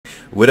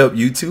What up,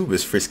 YouTube?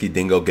 It's Frisky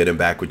Dingo getting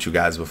back with you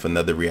guys with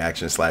another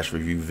reaction slash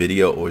review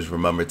video. Always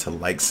remember to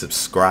like,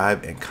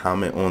 subscribe, and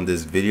comment on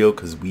this video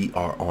because we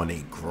are on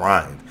a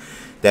grind.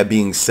 That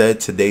being said,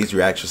 today's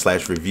reaction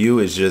slash review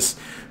is just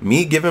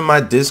me giving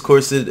my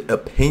discoursed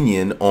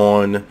opinion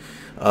on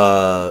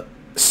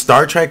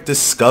Star Trek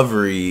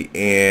Discovery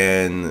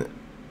and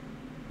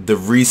the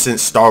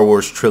recent Star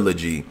Wars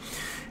trilogy,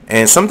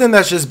 and something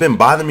that's just been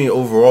bothering me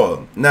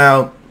overall.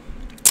 Now,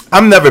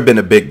 I've never been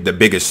the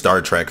biggest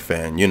Star Trek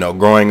fan. You know,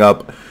 growing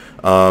up,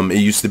 it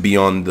used to be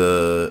on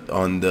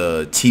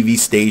the TV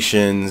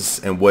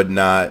stations and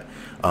whatnot,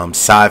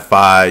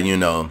 sci-fi. You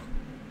know,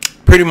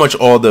 pretty much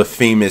all the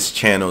famous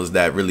channels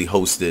that really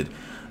hosted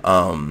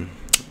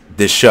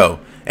this show.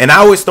 And I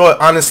always thought,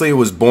 honestly, it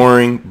was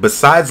boring.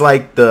 Besides,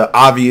 like, the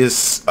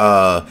obvious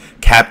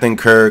Captain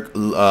Kirk,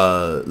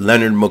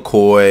 Leonard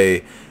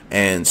McCoy,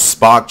 and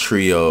Spock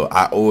trio,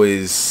 I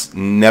always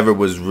never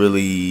was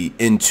really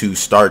into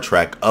Star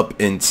Trek up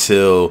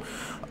until,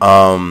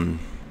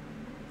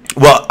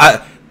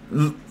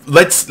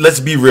 let's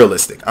be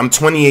realistic. I'm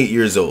 28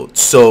 years old.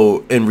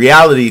 So, in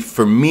reality,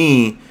 for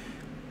me,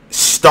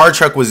 Star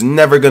Trek was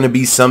never going to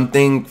be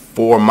something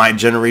for my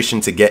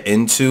generation to get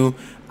into.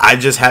 I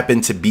just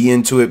happened to be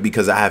into it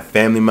because I have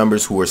family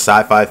members who were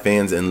sci-fi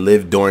fans and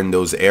lived during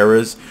those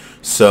eras.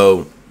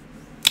 So,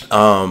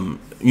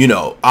 you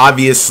know,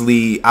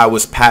 obviously I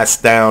was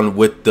passed down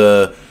with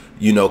the,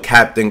 you know,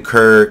 Captain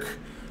Kirk,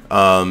 you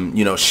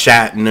know,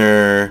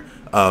 Shatner,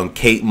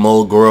 Kate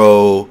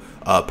Mulgrew,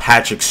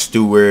 Patrick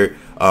Stewart.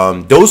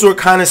 Those were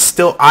kind of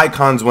still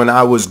icons when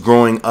I was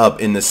growing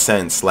up, in the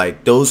sense,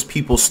 like, those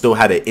people still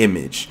had an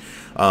image.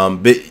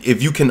 But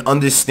if you can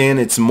understand,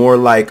 it's more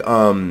like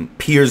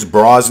Pierce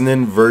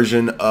Brosnan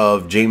version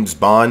of James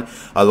Bond.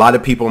 A lot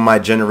of people in my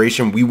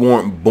generation, we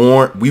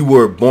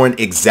were born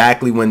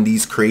exactly when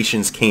these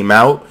creations came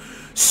out.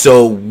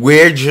 So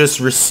we're just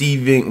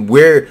receiving,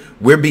 we're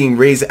being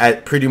raised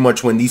at pretty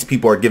much when these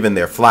people are given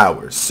their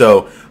flowers.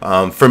 So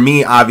for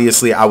me,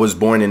 obviously, I was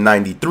born in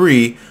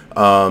 '93.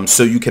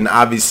 So you can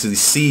obviously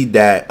see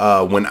that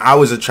when I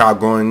was a child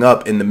growing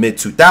up in the mid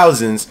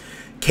 2000s,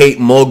 Kate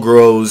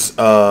Mulgrew's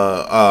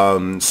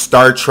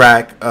Star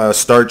Trek,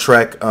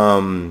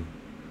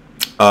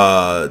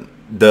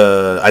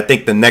 I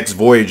think The Next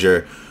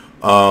Voyager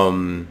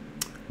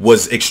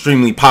was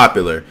extremely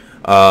popular.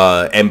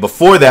 And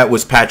before that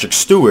was Patrick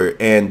Stewart.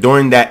 And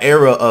during that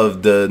era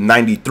of the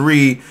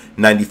 93,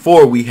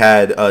 94, we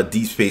had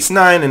Deep Space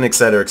Nine and et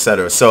cetera, et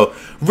cetera. So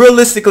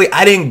realistically,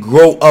 I didn't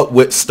grow up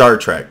with Star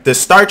Trek. The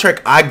Star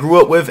Trek I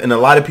grew up with, and a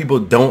lot of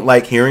people don't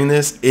like hearing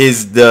this,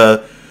 is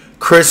the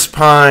Chris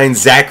Pine,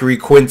 Zachary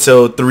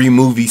Quinto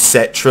 3-movie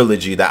set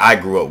trilogy that I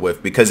grew up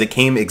with, because it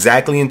came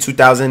exactly in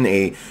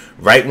 2008,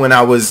 right when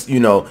I was, you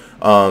know,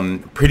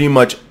 pretty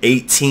much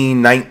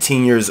 18,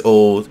 19 years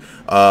old.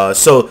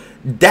 So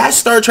that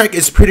Star Trek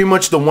is pretty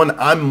much the one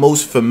I'm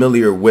most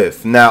familiar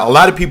with. Now, a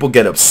lot of people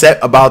get upset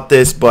about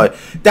this, but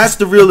that's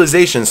the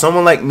realization.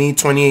 Someone like me,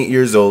 28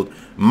 years old,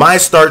 my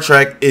Star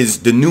Trek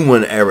is the new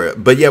one era.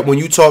 But yet when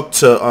you talk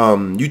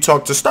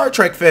to Star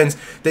Trek fans,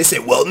 they say,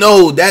 well,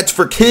 no, that's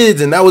for kids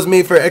and that was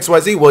made for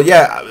XYZ. Well,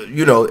 yeah,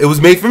 you know, it was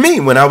made for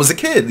me when I was a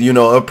kid, you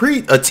know,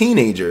 a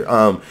teenager.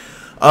 And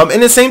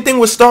the same thing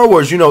with Star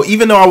Wars. You know,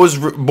 even though I was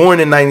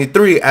born in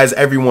 '93, as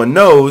everyone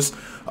knows,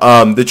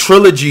 the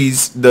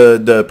trilogies,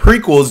 the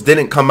prequels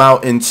didn't come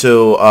out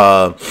until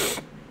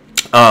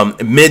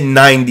mid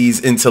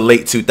 '90s into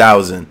late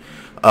 2000.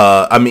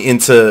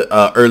 Into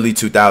early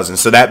 2000s.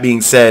 So that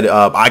being said,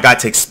 I got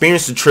to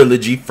experience the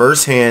trilogy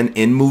firsthand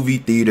in movie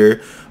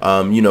theater.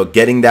 You know,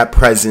 getting that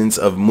presence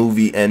of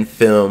movie and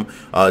film.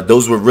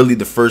 Those were really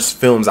the first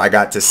films I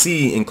got to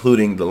see,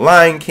 including The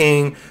Lion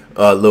King,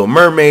 Little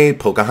Mermaid,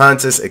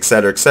 Pocahontas,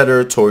 etc.,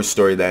 etc., Toy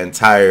Story, that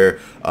entire,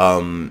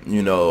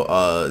 you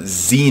know,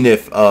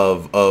 zenith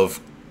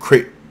of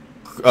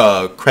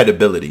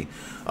credibility.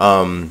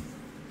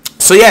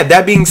 So yeah,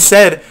 that being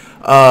said,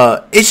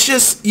 it's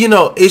just, you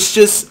know, it's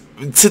just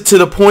to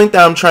the point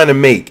that I'm trying to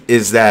make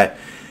is that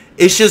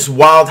it's just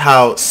wild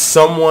how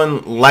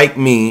someone like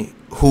me,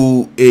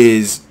 who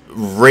is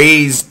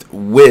raised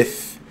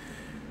with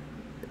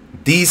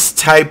these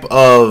type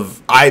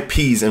of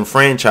IPs and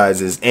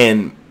franchises,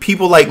 and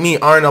people like me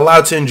aren't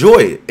allowed to enjoy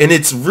it. And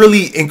it's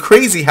really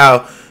crazy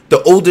how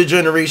the older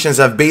generations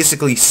have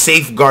basically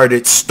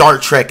safeguarded Star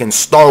Trek and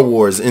Star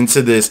Wars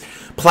into this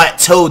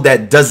plateau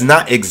that does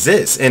not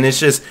exist. And it's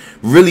just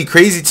really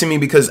crazy to me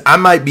because I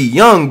might be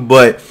young,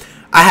 but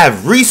I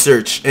have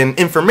research and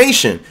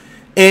information.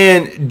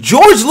 And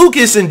George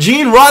Lucas and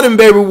Gene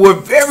Roddenberry were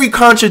very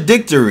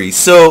contradictory.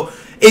 So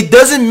it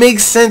doesn't make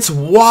sense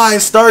why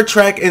Star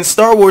Trek and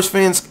Star Wars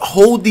fans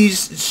hold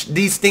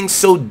these things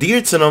so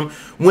dear to them,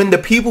 when the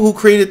people who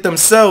created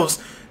themselves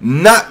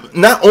not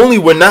only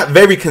were not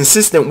very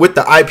consistent with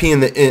the IP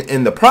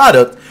and the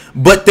product,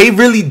 but they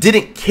really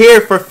didn't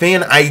care for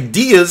fan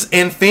ideas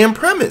and fan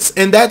premise.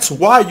 And that's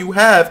why you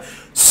have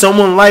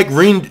someone like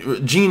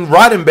Gene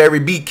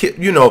Roddenberry be,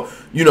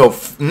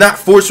 not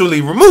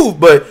forcefully removed,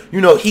 but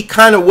he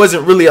kind of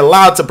wasn't really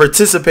allowed to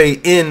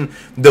participate in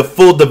the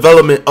full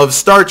development of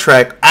Star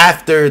Trek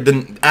after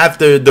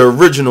the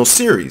original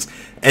series.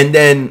 And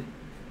then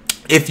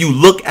if you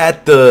look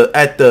at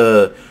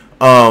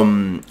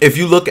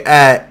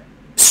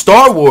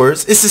Star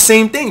Wars, it's the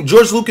same thing.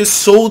 George Lucas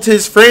sold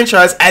his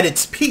franchise at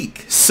its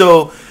peak.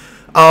 So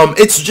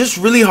it's just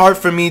really hard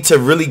for me to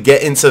really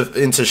get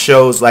into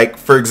shows. Like,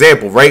 for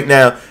example, right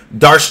now,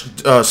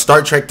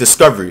 Star Trek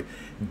Discovery.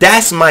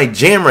 That's my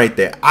jam right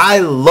there. I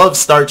love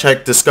Star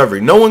Trek Discovery.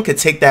 No one could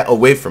take that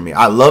away from me.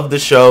 I love the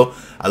show.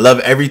 I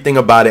love everything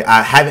about it.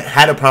 I haven't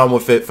had a problem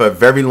with it for a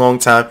very long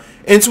time.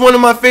 And it's one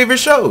of my favorite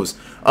shows.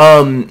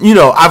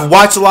 I've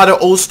watched a lot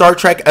of old Star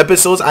Trek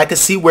episodes. I can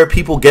see where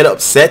people get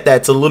upset that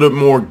it's a little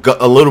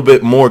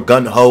bit more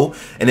gun-ho,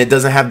 and it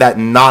doesn't have that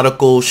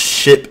nautical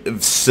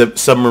ship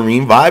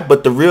submarine vibe.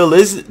 But the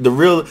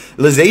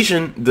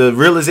realization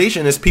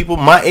is people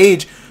my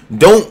age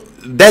don't.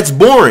 That's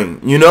boring.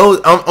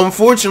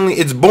 Unfortunately,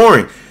 it's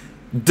boring.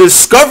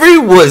 Discovery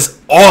was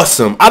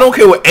awesome. I don't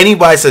care what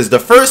anybody says. The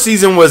first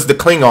season was the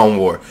Klingon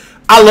War.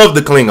 I love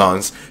the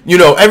Klingons.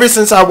 Ever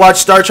since I watched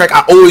Star Trek,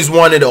 I always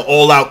wanted an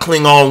all-out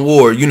Klingon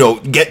war.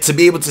 Get to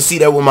be able to see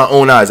that with my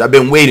own eyes. I've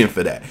been waiting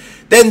for that.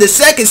 Then the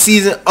second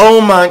season,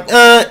 oh my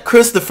God,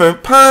 Christopher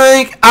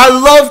Pike. I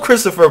love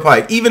Christopher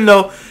Pike, even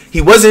though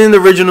he wasn't in the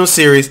original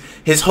series.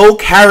 His whole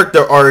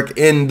character arc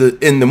in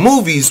the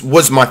movies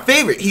was my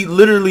favorite. He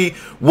literally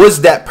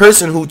was that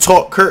person who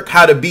taught Kirk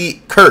how to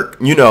be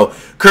Kirk.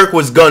 Kirk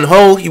was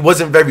gun-ho. He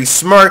wasn't very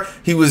smart.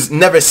 He was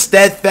never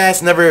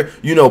steadfast, never,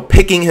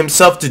 picking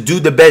himself to do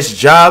the best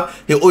job.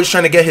 He always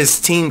trying to get his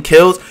team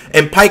kills.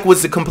 And Pike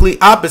was the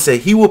complete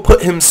opposite. He would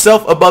put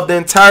himself above the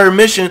entire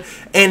mission,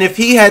 and if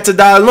he had to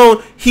die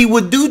alone, he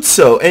would do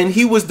so. And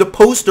he was the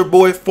poster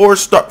boy for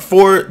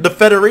the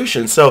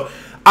Federation. So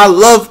I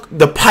love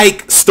the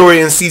Pike story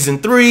in season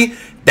 3.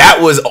 That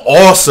was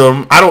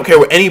awesome. I don't care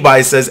what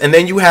anybody says. And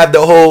then you have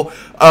the whole,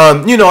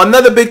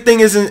 another big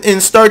thing is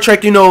in Star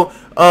Trek,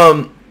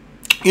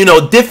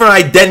 different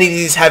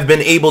identities have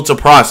been able to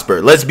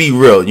prosper. Let's be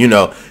real.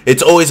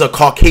 It's always a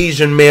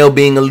Caucasian male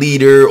being a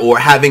leader or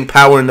having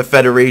power in the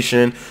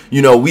Federation.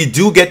 We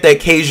do get the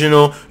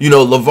occasional,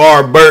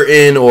 LeVar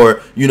Burton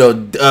or,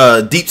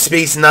 Deep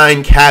Space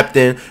Nine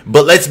captain.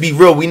 But let's be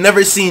real. We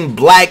never seen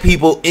black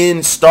people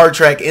in Star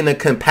Trek in a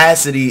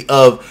capacity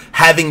of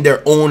having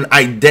their own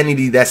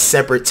identity that's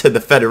separate to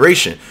the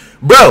Federation.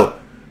 Bro,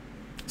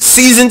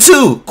 season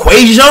 2,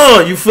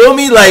 Quajon, you feel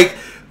me?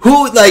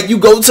 You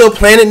go to a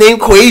planet named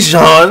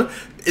Quajon,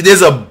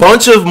 there's a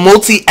bunch of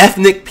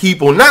multi-ethnic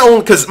people, not only,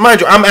 because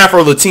mind you, I'm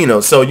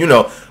Afro-Latino, so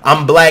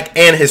I'm black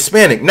and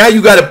Hispanic. Now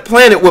you got a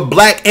planet with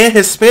black and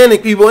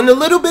Hispanic people and a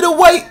little bit of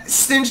white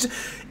singed.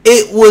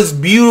 It was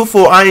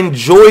beautiful. I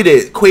enjoyed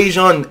it.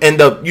 Quajon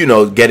ended up,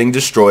 getting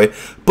destroyed.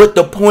 But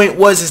the point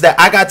is that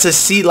I got to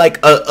see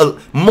a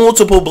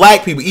multiple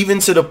black people, even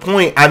to the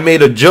point I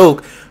made a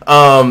joke,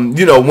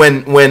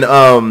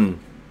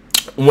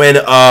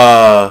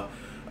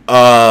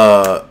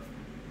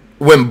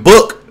 when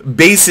Book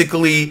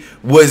basically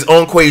was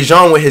on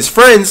Quajon with his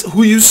friends,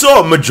 who you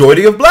saw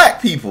majority of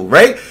black people,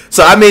 right?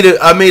 So I made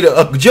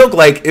a joke,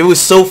 it was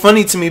so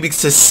funny to me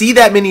because to see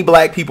that many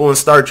black people in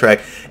Star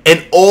Trek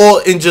and all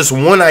in just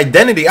one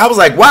identity, I was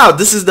like, wow,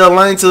 this is the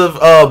alliance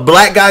of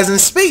black guys in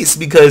space,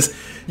 because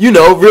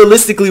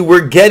realistically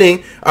we're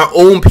getting our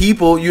own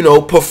people,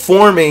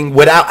 performing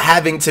without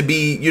having to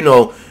be,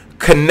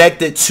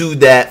 connected to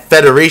that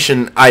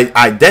Federation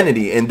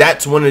identity. And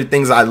that's one of the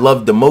things I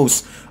love the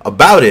most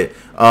about it.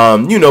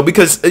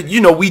 Because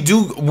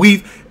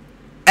we've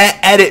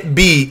at it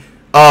be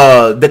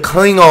the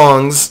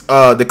Klingons,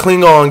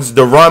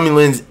 the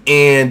Romulans,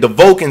 and the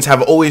Vulcans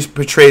have always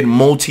portrayed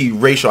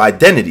multiracial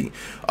identity.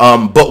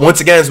 But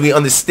once again, as we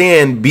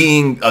understand,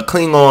 being a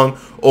Klingon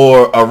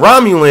or a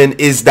Romulan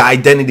is the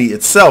identity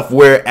itself,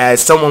 whereas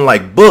someone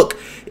like Book,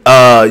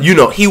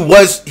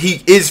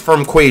 he is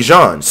from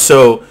Quajon.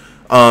 So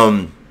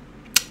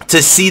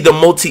to see the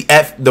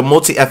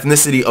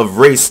multi-ethnicity of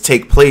race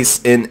take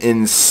place in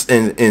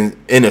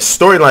a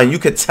storyline, you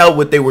could tell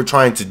what they were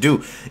trying to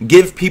do.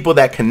 Give people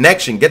that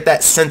connection, get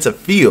that sense of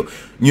feel.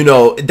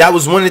 That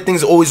was one of the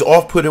things always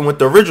off-putting with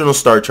the original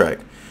Star Trek.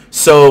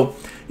 So,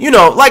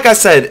 like I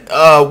said,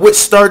 with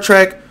Star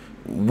Trek,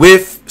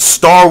 with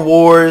Star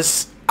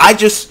Wars, I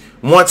just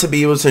want to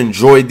be able to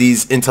enjoy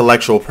these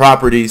intellectual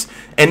properties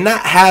and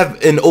not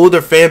have an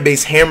older fan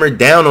base hammer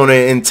down on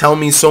it and tell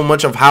me so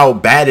much of how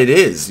bad it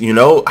is.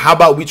 How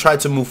about we try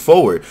to move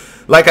forward?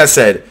 Like I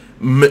said,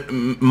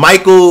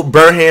 Michael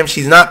Burnham,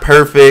 she's not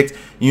perfect.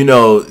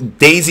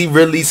 Daisy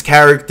Ridley's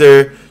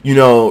character,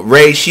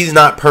 Rey, she's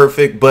not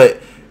perfect,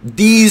 but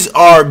these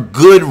are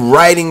good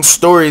writing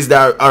stories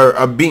that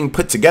are being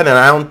put together, and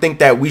I don't think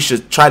that we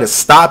should try to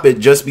stop it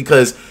just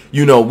because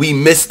we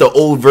missed the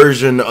old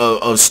version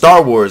of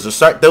Star Wars.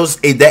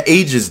 That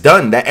age is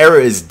done. That era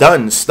is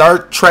done. Star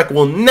Trek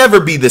will never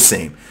be the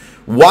same.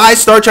 Why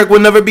Star Trek will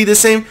never be the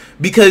same?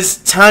 Because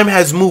time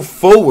has moved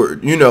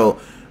forward.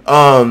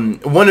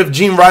 One of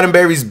Gene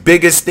Roddenberry's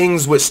biggest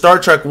things with Star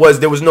Trek was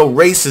there was no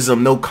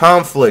racism, no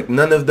conflict,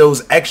 none of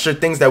those extra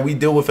things that we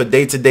deal with a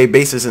day-to-day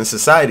basis in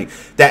society.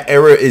 That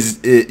era is,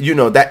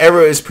 that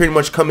era is pretty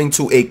much coming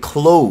to a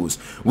close.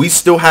 We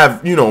still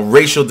have,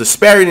 racial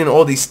disparity and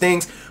all these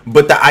things,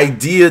 but the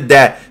idea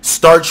that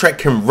Star Trek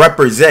can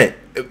represent,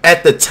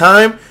 at the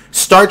time,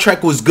 Star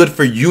Trek was good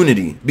for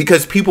unity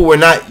because people were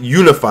not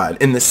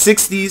unified. In the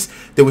 60s,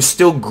 there was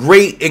still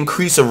great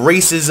increase of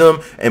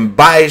racism and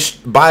bias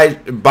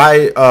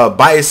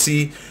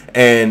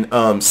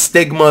and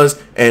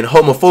stigmas and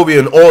homophobia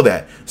and all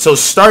that. So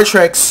Star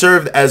Trek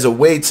served as a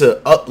way to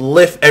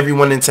uplift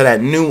everyone into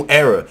that new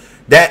era.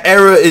 That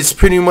era is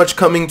pretty much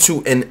coming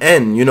to an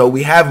end.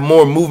 We have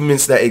more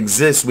movements that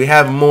exist. We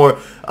have more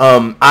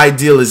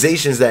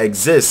idealizations that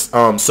exist.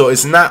 So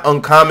it's not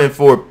uncommon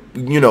for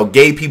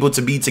gay people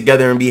to be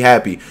together and be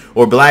happy,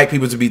 or black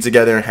people to be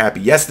together and happy.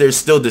 Yes, there's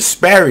still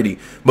disparity,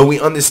 but we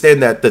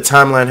understand that the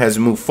timeline has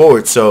moved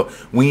forward. So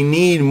we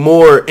need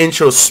more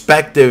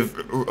introspective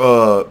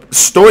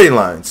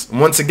storylines.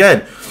 Once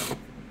again,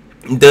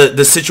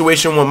 the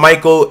situation with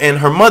Michael and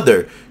her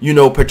mother,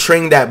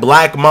 portraying that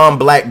black mom,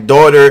 black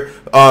daughter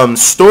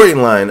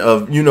storyline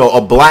of,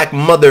 a black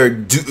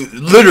mother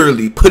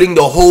literally putting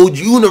the whole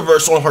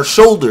universe on her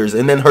shoulders,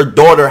 and then her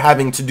daughter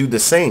having to do the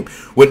same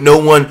with no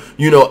one,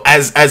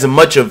 as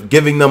much of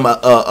giving them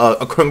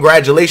a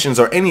congratulations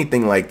or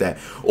anything like that.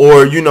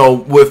 Or,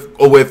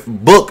 with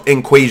Book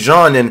and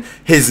Quajon and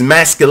his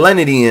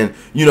masculinity and,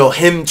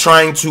 him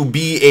trying to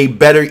be a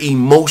better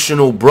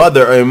emotional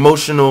brother or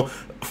emotional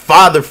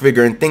father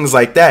figure and things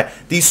like that.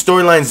 These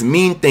storylines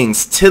mean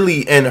things.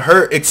 Tilly and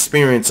her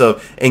experience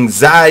of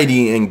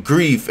anxiety and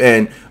grief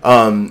and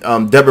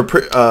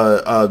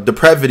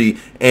depravity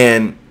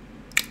and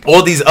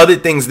all these other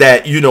things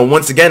that,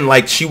 once again,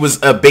 like, she was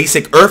a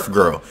basic earth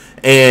girl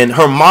and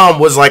her mom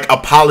was like a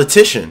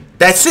politician.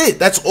 That's it.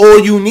 That's all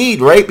you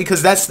need, right?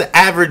 Because that's the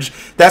average,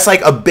 that's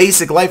like a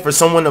basic life for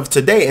someone of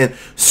today, and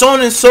so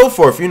on and so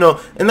forth,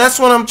 and that's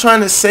what I'm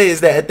trying to say,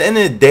 is that at the end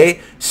of the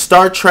day,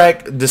 Star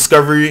Trek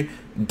Discovery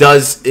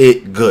does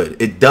it good.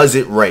 It does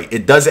it right.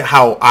 It does it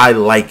how I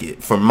like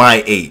it for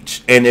my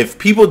age. And if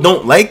people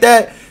don't like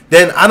that,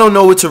 then I don't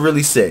know what to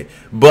really say.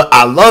 But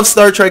I love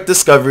Star Trek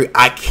Discovery.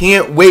 I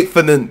can't wait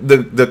for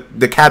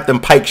the Captain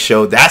Pike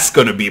show. That's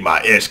gonna be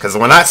my ish. Because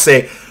when I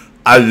say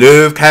I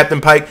love Captain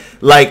Pike,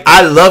 like,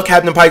 I love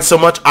Captain Pike so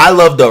much, I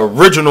love the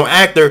original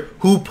actor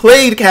who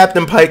played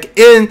Captain Pike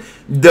in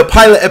the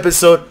pilot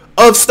episode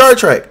of Star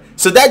Trek.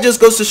 So that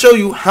just goes to show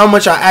you how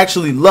much I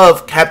actually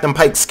love Captain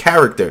Pike's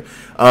character.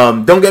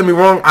 Don't get me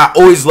wrong, I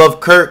always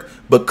loved Kirk,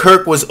 but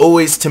Kirk was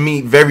always, to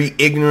me, very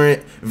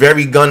ignorant,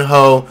 very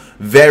gung-ho,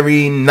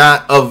 very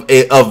not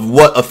of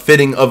what a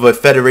fitting of a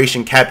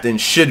Federation captain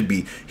should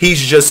be. He's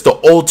just the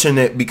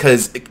alternate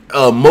because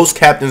most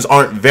captains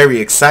aren't very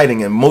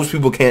exciting, and most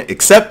people can't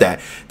accept that.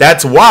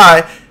 That's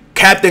why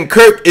Captain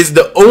Kirk is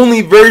the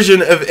only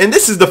version of, and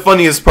this is the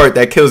funniest part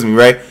that kills me,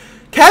 right?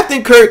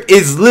 Captain Kirk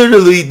is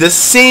literally the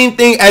same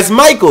thing as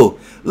Michael.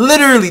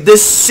 Literally the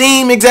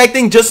same exact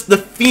thing, just the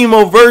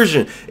female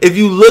version. If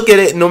you look at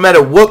it, no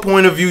matter what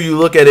point of view you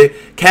look at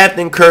it,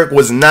 Captain Kirk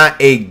was not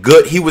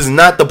he was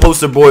not the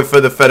poster boy for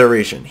the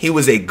Federation. He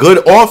was a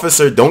good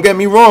officer, don't get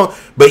me wrong,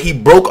 but he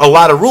broke a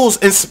lot of rules,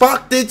 and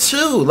Spock did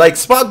too. Like,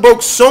 Spock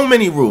broke so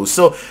many rules.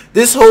 So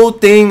this whole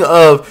thing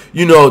of,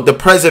 the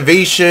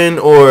preservation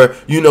or,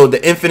 the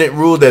infinite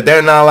rule that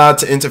they're not allowed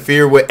to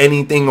interfere with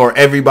anything or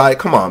everybody,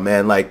 come on,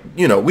 man. Like,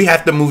 we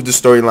have to move the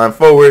storyline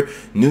forward.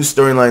 New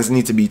storylines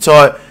need to be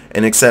taught,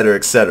 and etc.,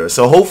 etc.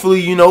 So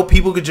hopefully,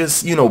 people could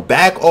just,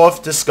 back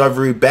off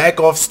Discovery, back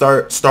off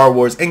Star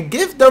Wars, and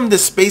give them the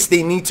space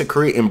they need to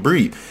create and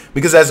breathe.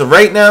 Because as of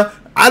right now,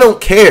 I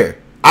don't care.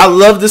 I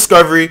love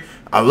Discovery.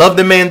 I love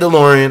The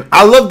Mandalorian.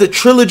 I love the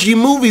trilogy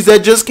movies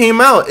that just came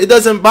out. It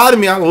doesn't bother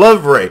me. I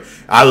love Rey.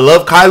 I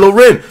love Kylo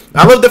Ren.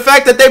 I love the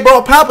fact that they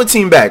brought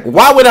Palpatine back.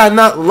 Why would I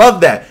not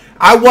love that?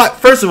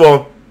 First of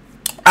all,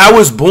 I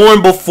was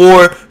born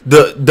before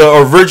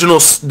the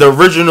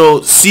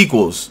original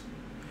sequels.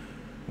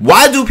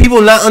 Why do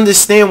people not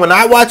understand? When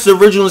I watched the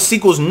original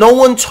sequels, no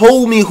one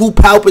told me who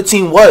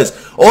Palpatine was.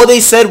 All they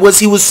said was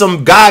he was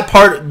some guy,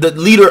 the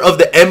leader of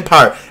the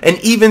Empire. And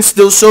even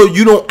still so,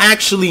 you don't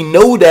actually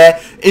know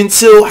that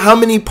until how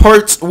many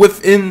parts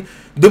within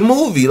the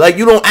movie. Like,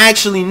 you don't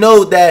actually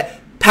know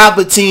that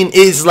Palpatine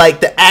is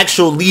like the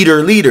actual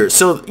leader.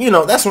 So,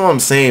 that's what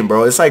I'm saying,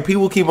 bro. It's like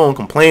people keep on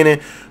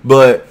complaining,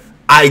 but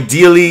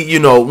ideally,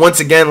 once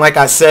again, like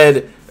I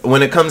said,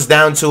 when it comes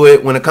down to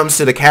it, when it comes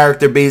to the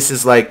character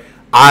basis, like,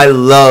 I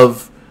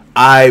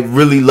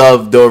really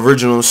love the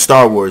original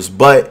Star Wars,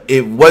 but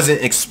it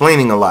wasn't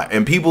explaining a lot.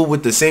 And people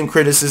with the same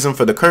criticism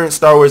for the current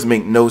Star Wars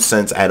make no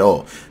sense at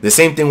all. The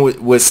same thing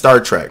with Star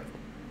Trek.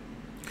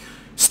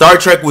 Star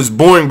Trek was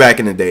boring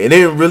back in the day. It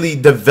didn't really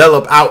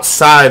develop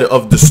outside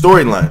of the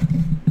storyline.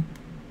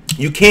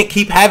 You can't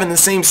keep having the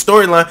same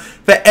storyline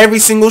for every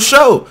single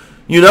show.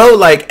 You know,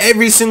 like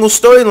every single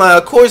storyline,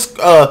 of course,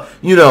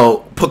 you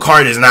know,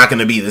 Picard is not going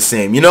to be the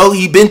same. You know,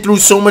 he been through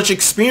so much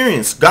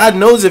experience. God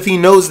knows if he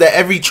knows that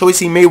every choice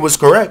he made was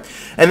correct.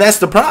 And that's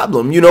the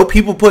problem. You know,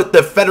 people put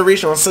the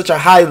Federation on such a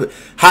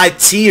high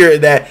tier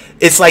that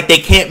it's like they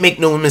can't make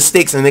no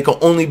mistakes, and they can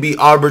only be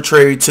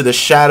arbitrary to the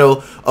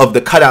shadow of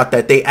the cutout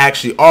that they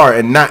actually are,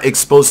 and not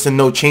exposed to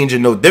no change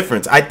and no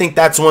difference. I think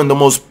that's one of the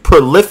most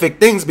prolific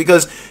things,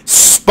 because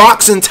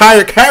Spock's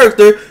entire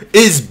character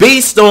is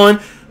based on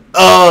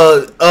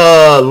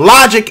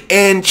logic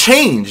and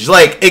change,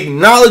 like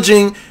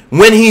acknowledging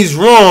when he's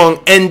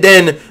wrong and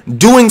then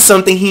doing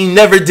something he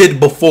never did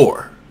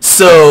before.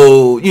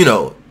 So, you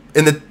know,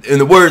 in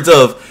the words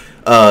of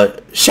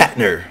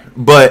Shatner.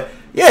 But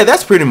yeah,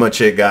 that's pretty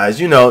much it,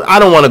 guys. You know, I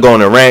don't want to go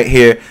on a rant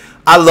here.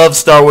 I love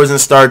Star Wars and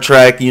Star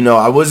Trek. You know,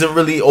 I wasn't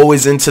really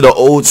always into the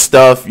old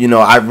stuff. You know,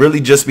 I really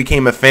just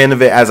became a fan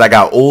of it as I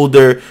got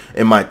older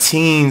in my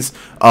teens.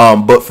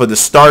 But for the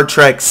Star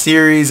Trek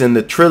series and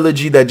the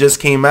trilogy that just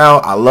came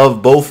out, I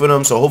love both of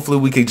them. So hopefully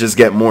we could just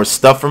get more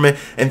stuff from it.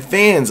 And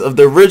fans of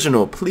the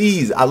original,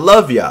 please, I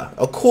love y'all.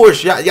 Of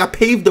course, y'all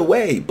paved the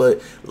way.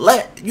 But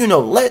let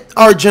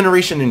our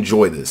generation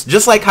enjoy this.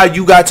 Just like how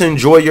you got to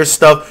enjoy your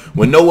stuff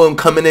when no one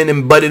coming in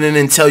and butting in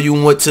and tell you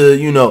what to,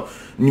 you know,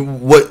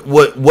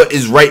 what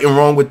is right and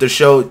wrong with the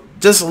show.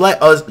 Just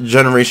let us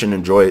generation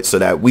enjoy it so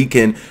that we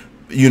can,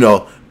 you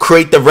know,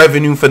 create the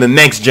revenue for the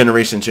next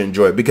generation to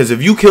enjoy it. Because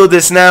if you kill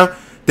this now,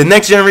 the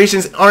next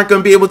generations aren't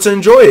going to be able to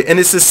enjoy it. And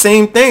it's the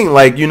same thing,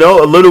 like, you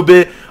know, a little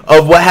bit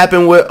of what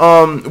happened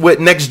with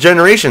Next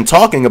Generation,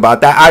 talking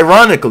about that.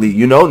 Ironically,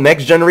 you know,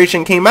 Next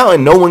Generation came out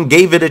and no one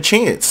gave it a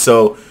chance.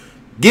 So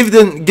give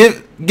it.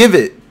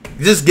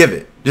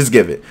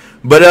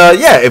 But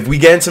yeah, if we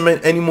get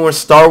into any more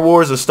Star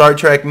Wars or Star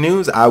Trek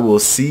news, I will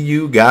see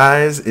you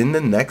guys in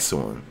the next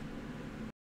one.